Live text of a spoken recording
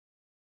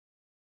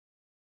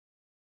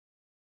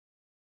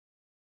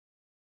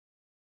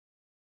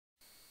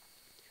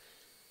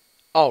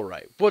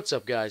Alright, what's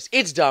up guys?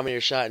 It's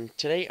Dominator Shot, and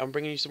today I'm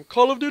bringing you some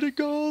Call of Duty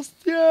Ghosts!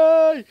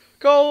 Yay!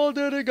 Call of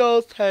Duty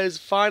Ghosts has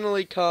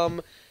finally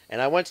come,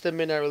 and I went to the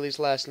midnight release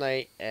last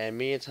night, and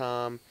me and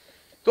Tom...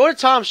 Go to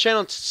Tom's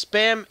channel to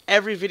spam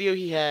every video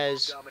he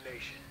has,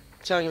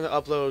 telling him to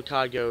upload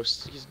COD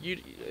Ghosts. You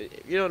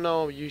don't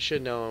know him, you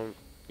should know him.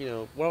 You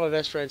know, one of my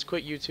best friends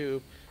quit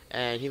YouTube,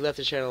 and he left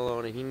the channel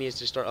alone, and he needs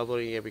to start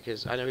uploading it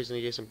because I know he's going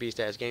to get some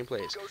beast-ass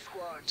gameplays.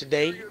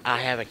 Today, I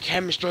have a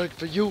KEM Strike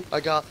for you.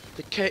 I got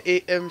the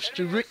KEM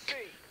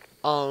Strike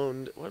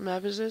on... What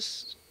map is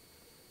this?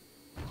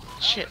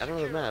 Shit, I don't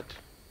know the map.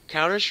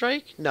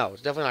 Counter-Strike? No,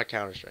 it's definitely not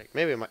Counter-Strike.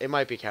 Maybe it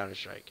might be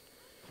Counter-Strike.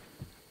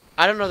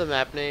 I don't know the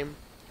map name.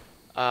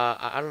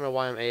 I don't know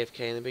why I'm AFK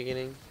in the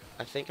beginning.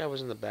 I think I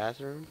was in the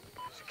bathroom.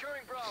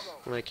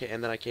 And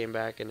then I came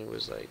back and it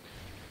was like...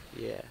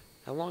 Yeah.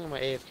 How long am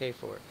I AFK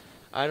for?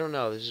 I don't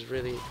know. This is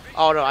really...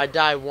 Oh, no, I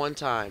die one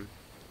time.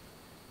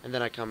 And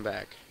then I come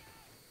back.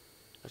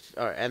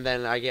 Alright, and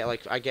then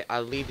I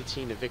lead the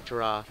team to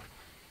Victoria,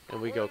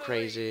 and we go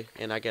crazy,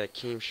 and I get a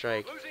KEM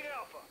Strike.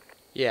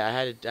 Yeah, I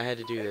had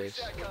to do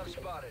this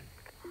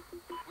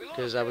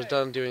because I was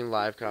done doing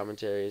live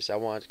commentaries.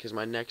 Because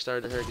my neck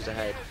started to hurt because I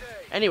had.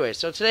 Anyway,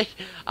 so today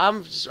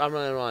I'm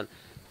running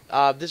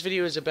on. This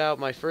video is about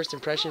my first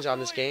impressions on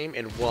this game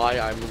and why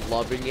I'm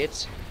loving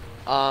it.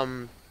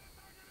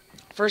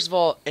 First of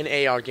all, an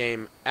AR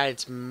game at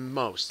its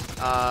most.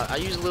 I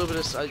use a little bit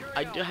of.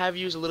 I have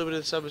used a little bit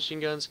of the submachine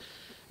guns.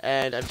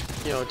 And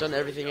I've, done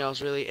everything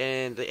else really,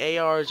 and the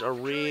ARs are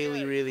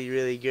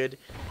really good.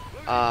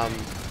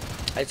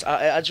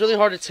 It's really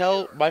hard to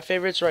tell. My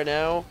favorites right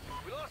now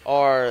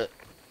are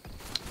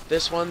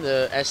this one,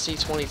 the SC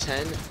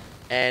 2010,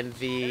 and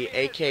the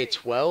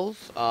AK-12.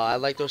 I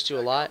like those two a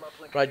lot,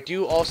 but I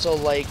do also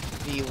like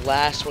the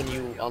last one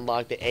you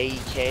unlock, the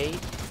AEK.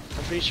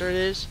 I'm pretty sure it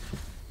is,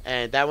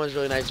 and that one's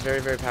really nice,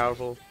 very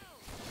powerful.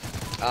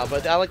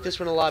 But I like this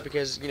one a lot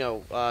because,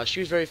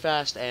 shoots very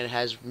fast and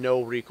has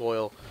no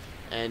recoil,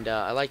 and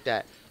I like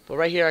that. But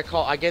right here,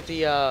 I get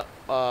the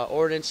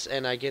ordnance,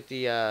 and I get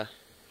the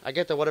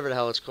whatever the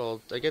hell it's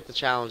called. I get the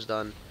challenge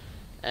done,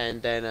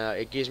 and then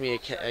it gives me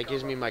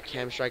my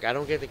KEM Strike. I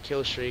don't get the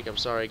kill streak. I'm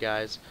sorry,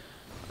 guys.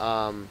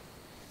 But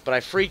I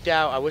freaked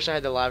out. I wish I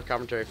had the live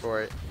commentary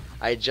for it.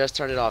 I just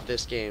turned it off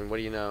this game. What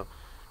do you know?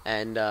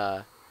 And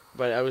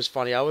but it was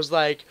funny. I was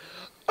like,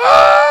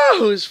 I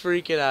was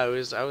freaking out.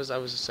 I was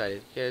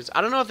excited because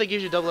I don't know if they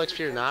give you double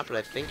XP or not, but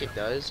I think it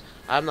does.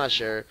 I'm not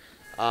sure.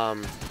 Yeah,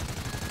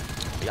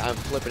 I'm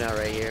flipping out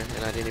right here,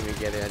 and I didn't even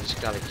get it. I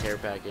just got a care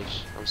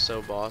package. I'm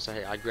so boss.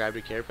 I grabbed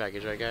a care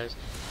package, right, guys?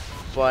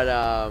 But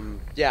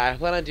yeah,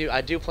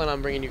 I do plan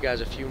on bringing you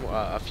guys a few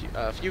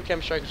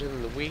KEM Strikes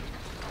within the week.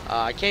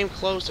 I came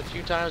close a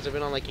few times. I've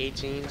been on like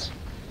 18s,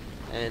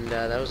 and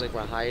that was like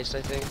my highest,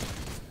 I think.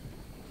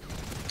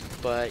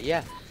 But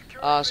yeah.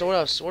 So what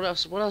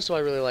else do I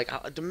really like?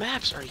 The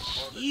maps are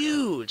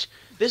huge.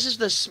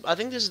 I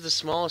think this is the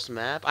smallest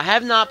map. I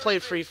have not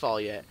played Free Fall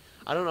yet.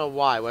 I don't know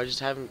why. I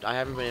haven't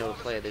been able to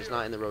play it. It's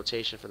not in the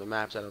rotation for the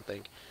maps, I don't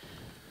think.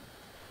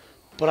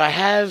 But I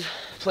have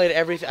played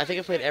everything. I think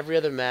I've played every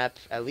other map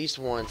at least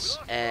once,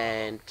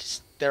 and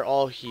they're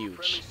all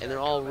huge, and they're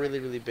all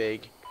really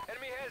big.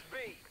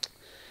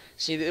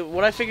 See,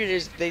 what I figured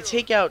is they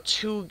take out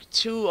two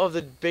of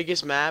the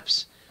biggest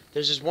maps.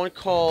 There's this one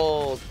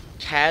called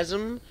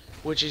Chasm,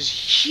 which is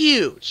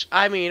huge.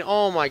 I mean,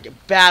 oh my god,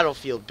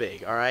 battlefield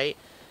big, alright?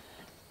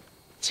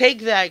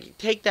 Take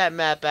that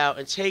map out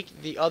and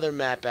take the other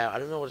map out. I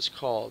don't know what it's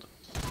called.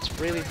 It's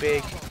really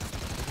big.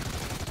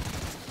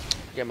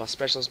 Get my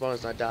specialist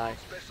bonus and I die.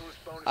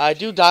 I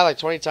do die like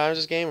 20 times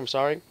this game, I'm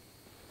sorry.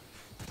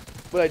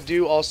 But I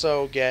do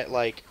also get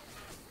like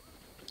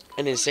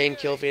an insane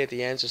kill feed at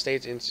the end, so stay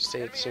tuned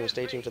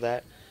for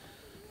that.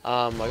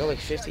 I got like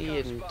 50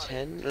 and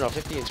 10, no,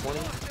 50 and 20,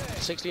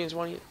 60 and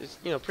 20. It's,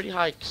 pretty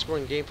high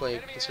scoring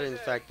gameplay considering the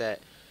fact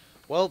that,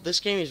 well, this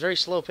game is very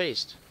slow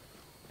paced,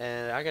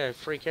 and I got a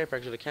free care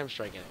package with a KEM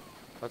Strike in it.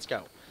 Let's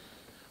go.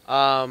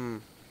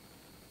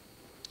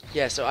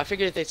 Yeah, so I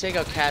figured if they take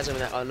out Chasm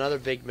and another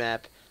big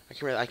map, I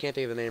can't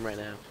think of the name right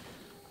now.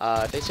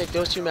 If they take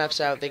those two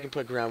maps out, they can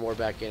put Ground War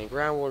back in, and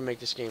Ground War would make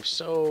this game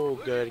so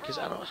good because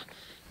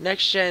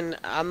Next gen,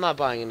 I'm not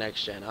buying a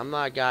next gen. I'm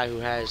not a guy who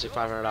has like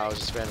 $500 to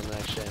spend on the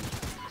next gen,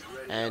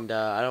 and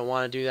I don't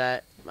want to do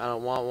that. I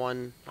don't want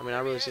one. I mean, I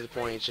really see the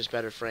point. It's just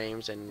better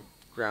frames and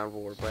Ground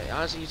War. But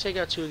honestly, you take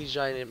out two of these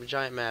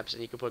giant maps,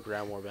 and you can put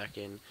Ground War back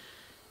in,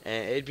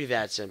 and it'd be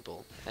that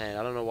simple. And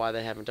I don't know why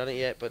they haven't done it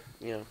yet, but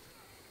they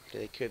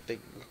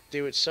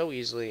do it so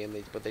easily,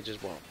 but they just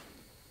won't.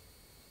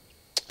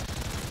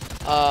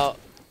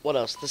 What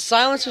else? The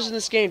silencers in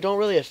this game don't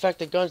really affect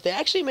the guns. They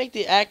actually make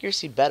the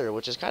accuracy better,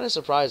 which is kind of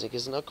surprising.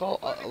 Because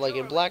like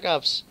in Black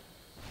Ops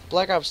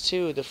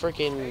 2, the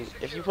freaking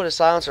if you put a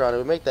silencer on it,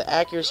 would make the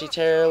accuracy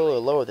terrible, or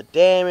lower the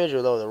damage,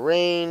 or lower the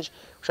range,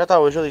 which I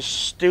thought was really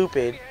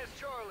stupid.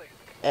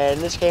 And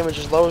in this game, it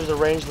just lowers the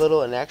range a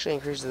little and actually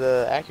increases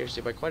the accuracy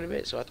by quite a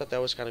bit. So I thought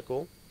that was kind of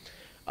cool.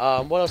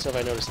 What else have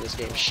I noticed in this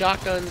game?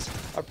 Shotguns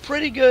are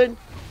pretty good.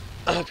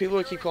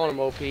 People keep calling them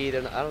OP. I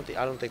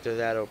don't think they're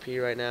that OP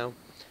right now.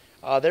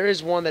 There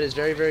is one that is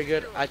very, very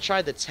good. I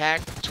tried the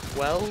TAC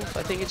 12,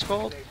 I think it's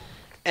called,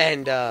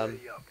 and I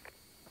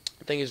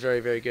think it's very,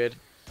 very good.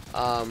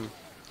 You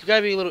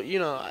gotta be a little,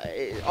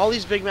 all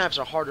these big maps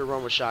are hard to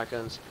run with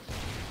shotguns.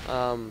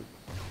 Um,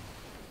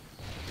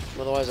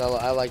 Otherwise,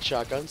 I like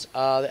shotguns.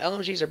 The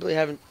LMGs I really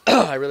haven't,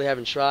 I really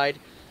haven't tried.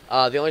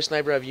 The only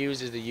sniper I've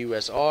used is the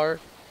USR,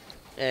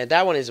 and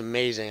that one is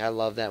amazing. I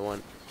love that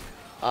one.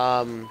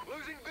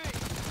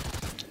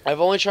 I've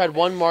only tried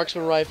one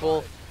marksman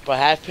rifle, but I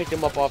have picked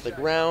them up off the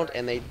ground,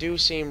 and they do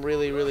seem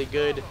really, really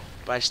good.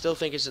 But I still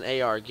think it's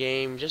an AR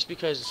game, just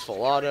because it's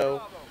full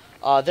auto.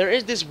 There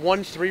is this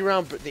one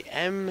 3-round, the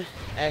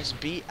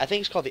MSB, I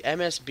think it's called the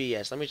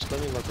MSBS. Let me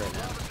look right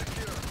now.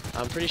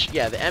 I'm pretty sure,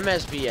 yeah, the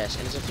MSBS,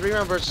 and it's a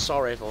 3-round burst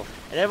assault rifle,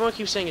 and everyone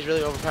keeps saying it's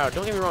really overpowered.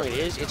 Don't get me wrong, it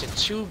is. It's a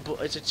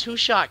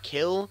 2-shot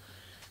kill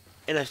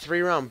in a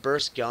 3-round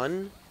burst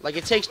gun. Like,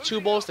 it takes 2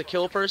 bullets to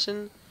kill a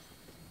person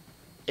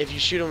if you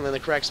shoot them in the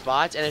correct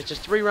spots, and it's a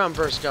 3-round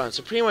burst gun.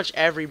 So pretty much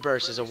every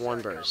burst is a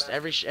 1 burst.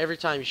 Every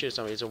time you shoot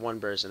somebody, it's a 1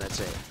 burst, and that's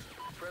it.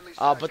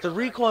 But the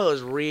recoil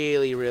is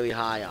really, really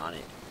high on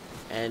it,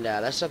 and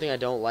that's something I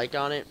don't like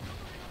on it.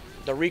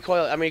 The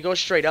recoil, I mean, it goes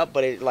straight up,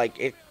 but it's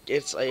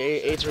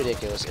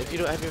ridiculous. If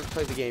you ever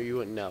played the game, you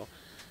wouldn't know.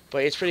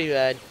 But it's pretty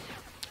bad.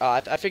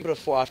 I think I put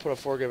a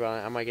foregrip on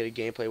it. I might get a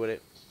gameplay with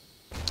it.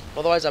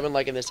 Otherwise, I've been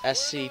liking this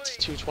SC2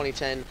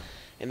 2010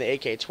 and the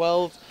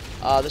AK-12.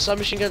 The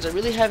submachine guns I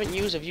really haven't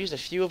used. I've used a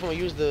few of them. I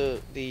used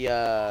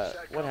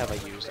what have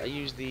I used? I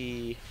used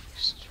the,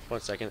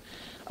 one second,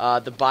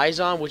 the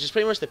Bison, which is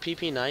pretty much the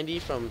PP90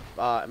 from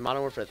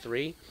Modern Warfare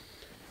 3.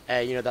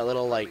 You know, that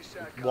little like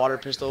water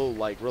pistol,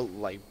 like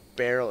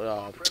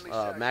barrel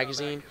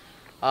magazine.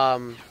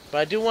 But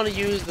I do want to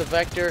use the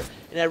Vector,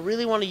 and I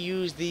really want to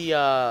use the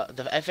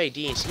FAD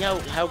and see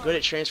how good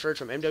it transferred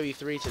from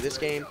MW3 to this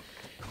game.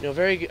 You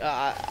know,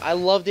 I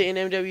loved it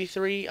in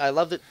MW3. I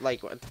loved it,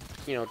 like,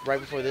 you know, right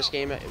before this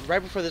game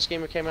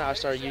came out. I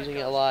started using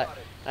it a lot.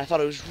 I thought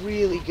it was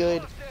really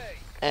good,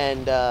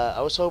 and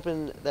I was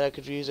hoping that I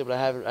could use it, but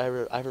I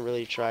haven't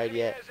really tried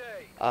yet.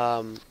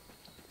 Like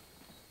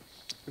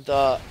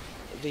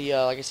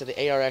I said,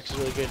 the ARX is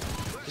really good.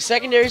 The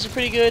secondaries are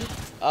pretty good.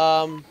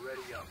 I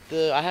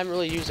haven't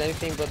really used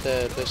anything but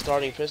the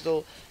starting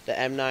pistol, the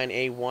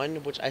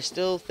M9A1, which I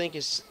still think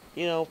is,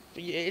 you know,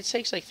 it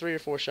takes like 3 or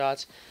 4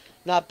 shots.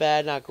 Not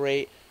bad, not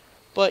great,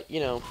 but, you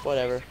know,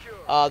 whatever.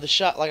 The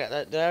shot, like,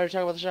 did I already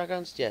talk about the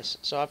shotguns? Yes.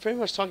 So I pretty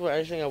much talked about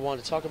everything I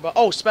wanted to talk about.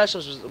 Oh,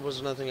 specialists was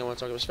another thing I want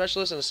to talk about.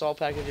 Specialists and assault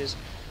packages.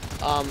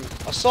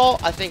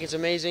 Assault, I think it's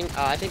amazing.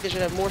 I think they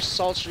should have more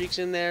assault streaks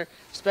in there.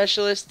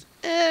 Specialist,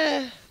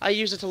 I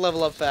use it to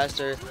level up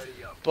faster,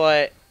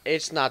 but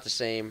it's not the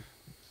same.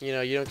 You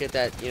know, you don't get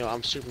that, you know,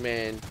 I'm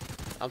Superman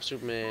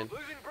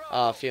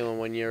feeling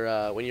when you're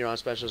on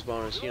specialist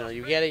bonus. You know,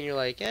 you get it and you're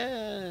like,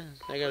 I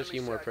got a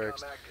few more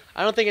perks.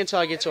 I don't think until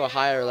I get to a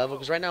higher level,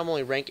 because right now I'm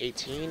only rank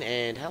 18,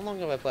 and how long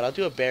have I played? I'll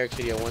do a barracks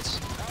video once.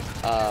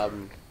 I'll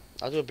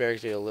do a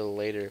barracks video a little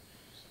later.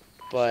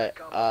 But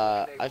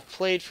I've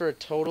played for a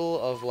total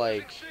of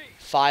like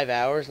 5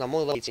 hours, and I'm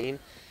only level 18,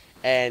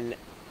 and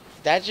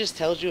that just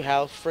tells you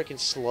how freaking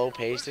slow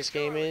paced this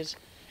game is,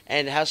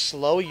 and how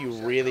slow you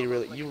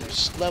you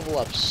level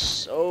up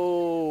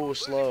so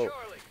slow.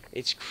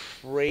 It's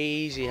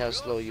crazy how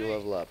slow you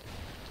level up.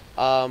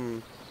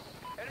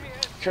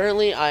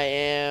 Currently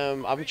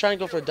I'm trying to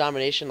go for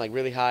domination, like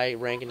really high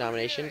rank in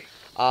domination.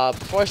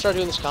 Before I started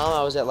doing this column,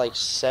 I was at like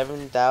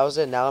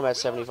 7,000. Now I'm at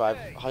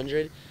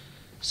 7,500.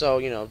 So,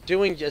 you know,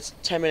 doing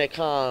just 10-minute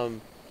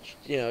comm,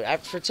 you know,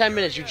 for 10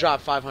 minutes you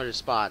drop 500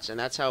 spots, and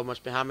that's how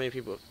many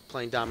people are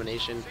playing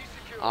domination.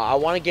 I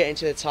want to get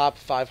into the top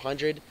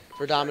 500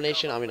 for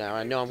domination. I mean,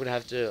 I know I'm gonna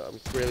have to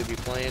really be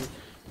playing,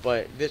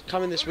 but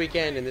coming this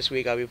weekend and this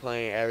week I'll be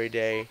playing every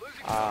day.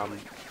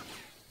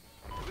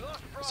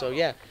 So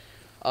yeah.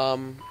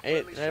 And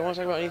I want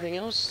to talk about anything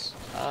else?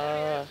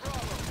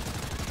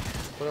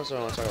 What else do I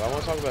want to talk about? I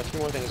want to talk about a few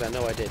more things I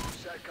know I did.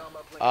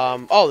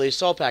 Oh, the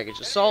assault package.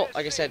 Assault,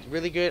 like I said,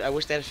 really good. I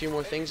wish they had a few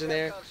more things in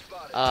there.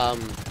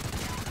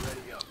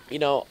 You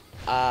know,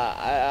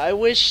 I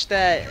wish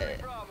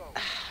that,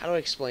 how do I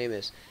explain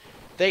this?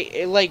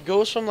 It like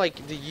goes from like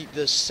the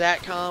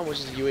SATCOM, which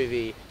is the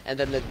UAV, and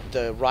then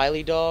the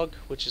Riley dog,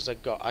 which is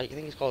like, I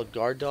think it's called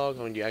guard dog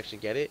when you actually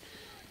get it,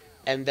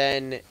 and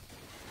then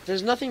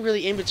there's nothing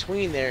really in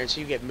between there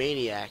until you get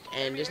Maniac,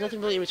 and there's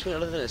nothing really in between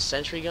other than a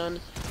sentry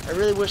gun. I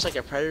really wish like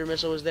a Predator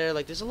missile was there.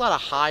 Like, there's a lot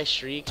of high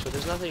streaks, but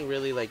there's nothing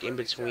really like in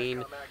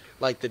between,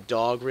 like the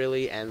dog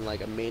really and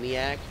like a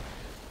Maniac.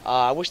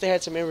 I wish they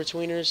had some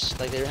in-betweeners,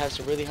 like they have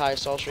some really high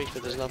assault streaks,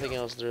 but there's nothing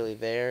else really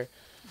there.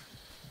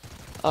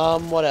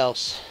 What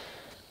else?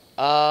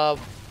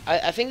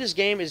 I think this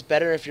game is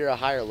better if you're a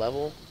higher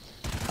level.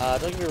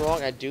 Don't get me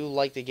wrong, I do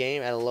like the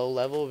game at a low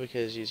level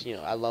because, you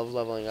know, I love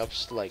leveling up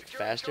like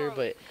faster,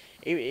 but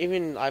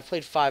even I've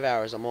played 5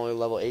 hours, I'm only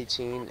level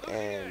 18,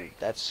 and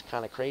that's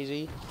kind of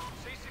crazy.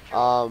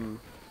 5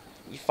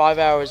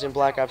 hours in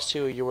Black Ops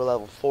 2, you were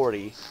level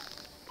 40.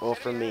 Well,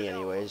 for me,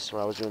 anyways,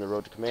 when I was doing the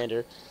Road to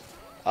Commander.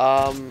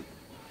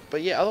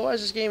 But yeah,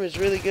 otherwise this game is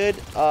really good.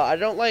 I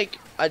don't like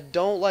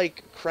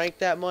Crank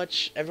that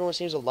much. Everyone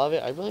seems to love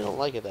it. I really don't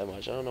like it that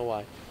much. I don't know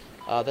why.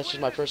 That's just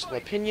my personal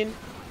opinion.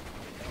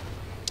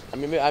 I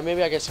mean,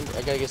 maybe I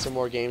gotta get some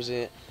more games in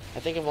it. I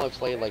think I've only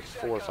played like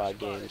 4 or 5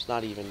 games,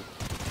 not even.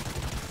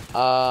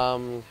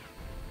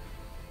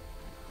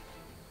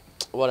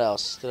 What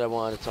else did I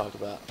want to talk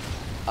about?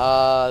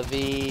 I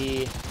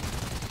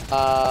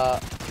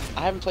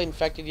haven't played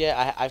Infected yet.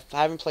 I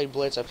haven't played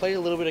Blitz. I played a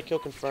little bit of Kill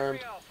Confirmed.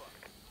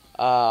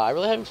 I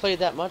really haven't played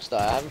that much though.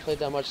 I haven't played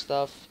that much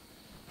stuff.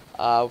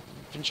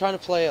 Been trying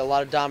to play a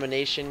lot of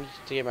Domination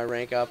to get my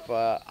rank up.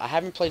 I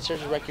haven't played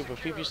Search and Rescue,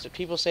 but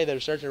people say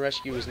that Search and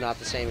Rescue is not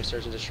the same as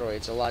Search and Destroy.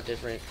 It's a lot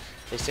different.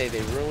 They say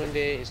they ruined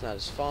it. It's not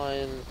as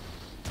fun.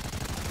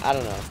 I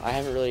don't know. I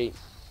haven't really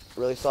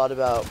thought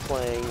about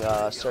playing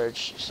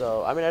Search.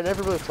 So I mean, I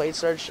never really played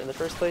Search in the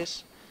first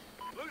place.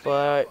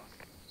 But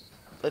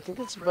I think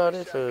that's about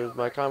it for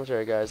my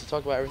commentary, guys. I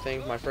talk about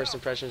everything. My first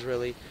impressions,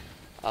 really.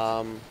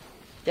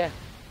 Yeah.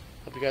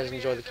 Hope you guys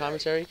enjoyed the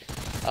commentary.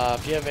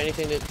 If you have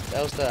anything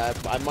else that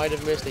I might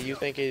have missed that you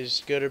think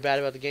is good or bad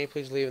about the game,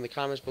 please leave in the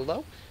comments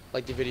below.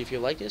 Like the video if you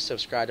like it.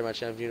 Subscribe to my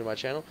channel if you're new to my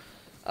channel.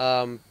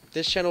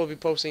 This channel will be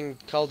posting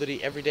Call of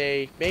Duty every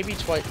day, maybe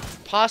twice,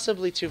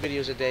 possibly 2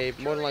 videos a day.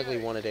 More than likely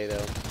 1 a day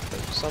though. But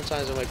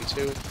sometimes it might be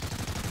 2.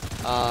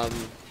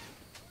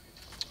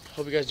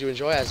 Hope you guys do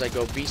enjoy as I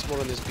go beast mode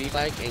on this B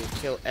flag and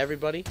kill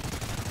everybody.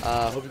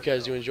 Hope you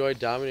guys do enjoy.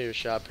 Dominator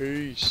shot.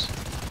 Peace.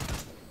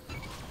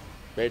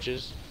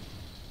 Bitches.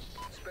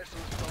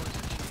 Specialist bonus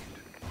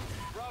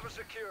achieved. Bravo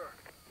secure.